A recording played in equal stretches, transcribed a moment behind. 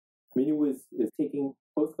Miniwiz is taking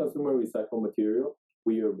post-consumer recycled material.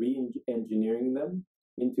 We are re-engineering them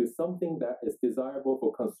into something that is desirable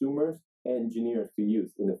for consumers and engineers to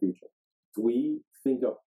use in the future. We think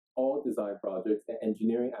of all design projects and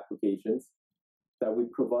engineering applications that we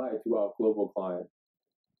provide to our global client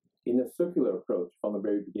in a circular approach from the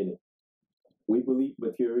very beginning. We believe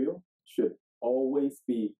material should always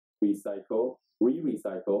be recycled,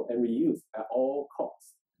 re-recycled, and reused at all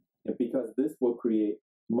costs. And because this will create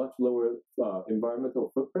much lower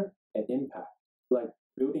environmental footprint and impact, like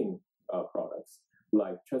building products,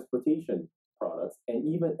 like transportation products, and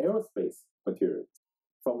even aerospace materials.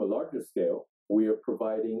 From a larger scale, we are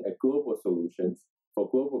providing a global solutions for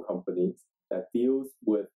global companies that deals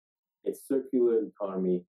with a circular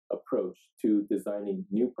economy approach to designing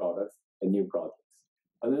new products and new projects.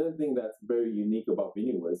 Another thing that's very unique about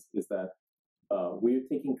Miniwiz is that we're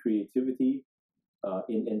taking creativity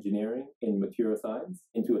in engineering, in material science,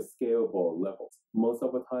 into a scalable level. Most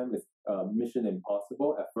of the time, it's mission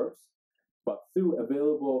impossible at first, but through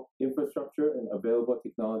available infrastructure and available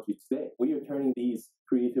technology today, we are turning these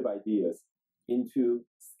creative ideas into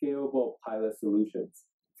scalable pilot solutions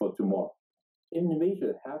for tomorrow.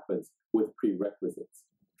 Innovation happens with prerequisites.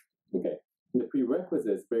 Okay, the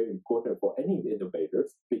prerequisite is very important for any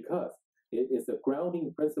innovators because it is a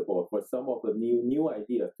grounding principle for some of the new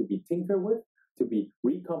ideas to be tinkered with, to be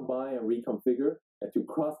recombined and reconfigured, and to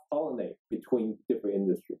cross-pollinate between different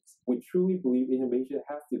industries. We truly believe innovation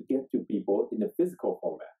has to get to people in a physical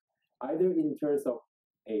format, either in terms of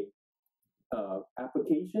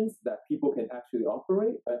applications that people can actually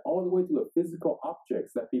operate, all the way to the physical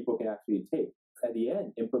objects that people can actually take. At the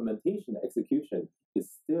end, implementation, execution is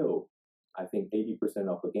still, I think, 80%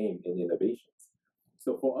 of the game in innovations.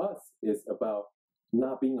 So for us, it's about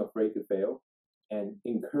not being afraid to fail and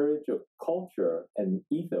encourage a culture and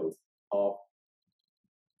ethos of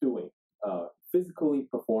doing, physically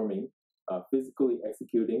performing, physically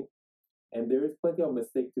executing, and there is plenty of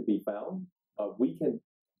mistakes to be found. We can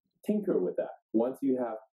tinker with that. Once you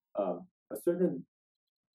have a certain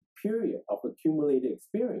period of accumulated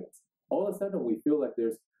experience, all of a sudden we feel like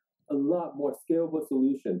there's a lot more scalable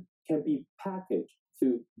solution can be packaged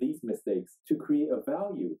through these mistakes to create a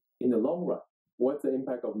value in the long run. What's the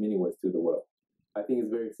impact of Miniwiz to the world? I think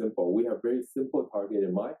it's very simple. We have very simple target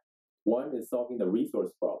in mind. One is solving the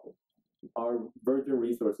resource problem. Our virgin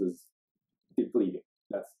resources depleting.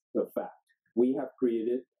 That's the fact. We have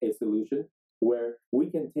created a solution where we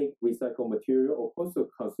can take recycled material or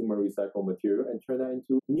post-consumer recycled material and turn that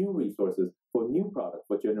into new resources for new products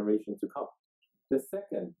for generations to come. The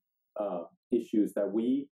second issues that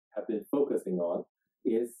we have been focusing on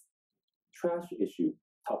is trash issue,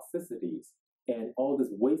 toxicities, and all this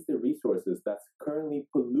wasted resources that's currently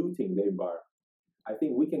polluting the environment. I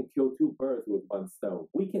think we can kill two birds with one stone.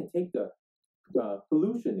 We can take the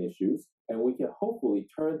pollution issues and we can hopefully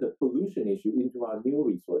turn the pollution issue into our new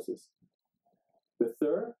resources. The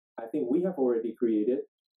third, I think we have already created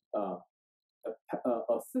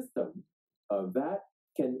a system that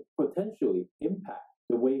can potentially impact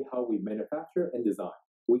the way how we manufacture and design.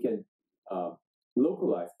 We can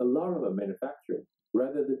localize a lot of the manufacturing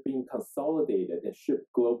rather than being consolidated and shipped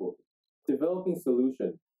globally. Developing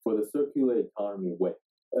solutions for the circular economy way.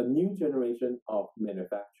 A new generation of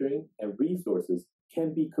manufacturing and resources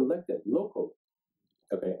can be collected locally.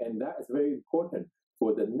 Okay, and that is very important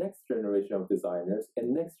for the next generation of designers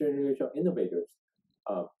and next generation of innovators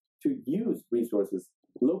to use resources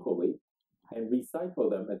locally and recycle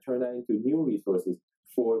them and turn that into new resources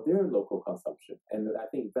for their local consumption. And